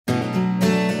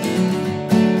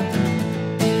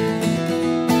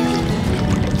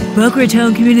Boca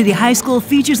Raton Community High School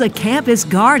features a campus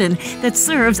garden that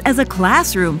serves as a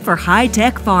classroom for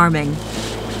high-tech farming.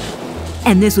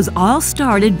 And this was all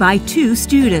started by 2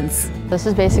 students. This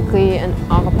is basically an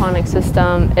aquaponics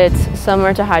system. It's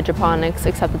similar to hydroponics,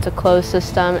 except it's a closed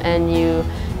system and you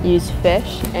use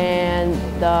fish, and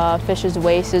the fish's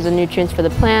waste is the nutrients for the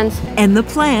plants. And the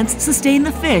plants sustain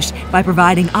the fish by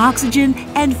providing oxygen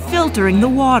and filtering the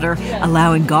water,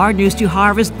 allowing gardeners to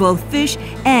harvest both fish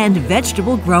and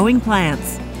vegetable growing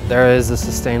plants. There is a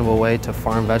sustainable way to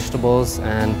farm vegetables,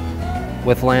 and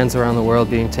with lands around the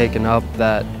world being taken up,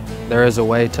 that there is a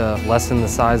way to lessen the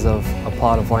size of a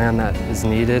plot of land that is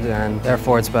needed, and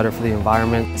therefore it's better for the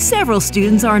environment. Several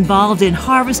students are involved in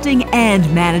harvesting and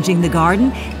managing the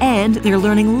garden, and they're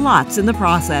learning lots in the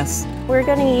process. We're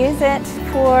going to use it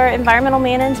for environmental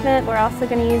management. We're also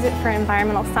going to use it for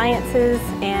environmental sciences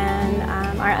and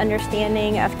our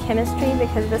understanding of chemistry,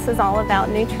 because this is all about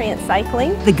nutrient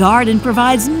cycling. The garden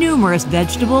provides numerous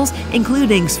vegetables,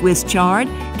 including Swiss chard,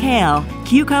 kale,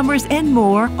 cucumbers, and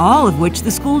more, all of which the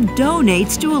school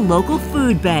donates to a local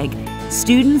food bank.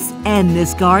 Students and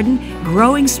this garden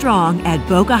growing strong at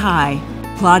Boca High.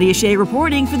 Claudia Shea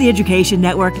reporting for the Education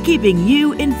Network, keeping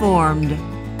you informed.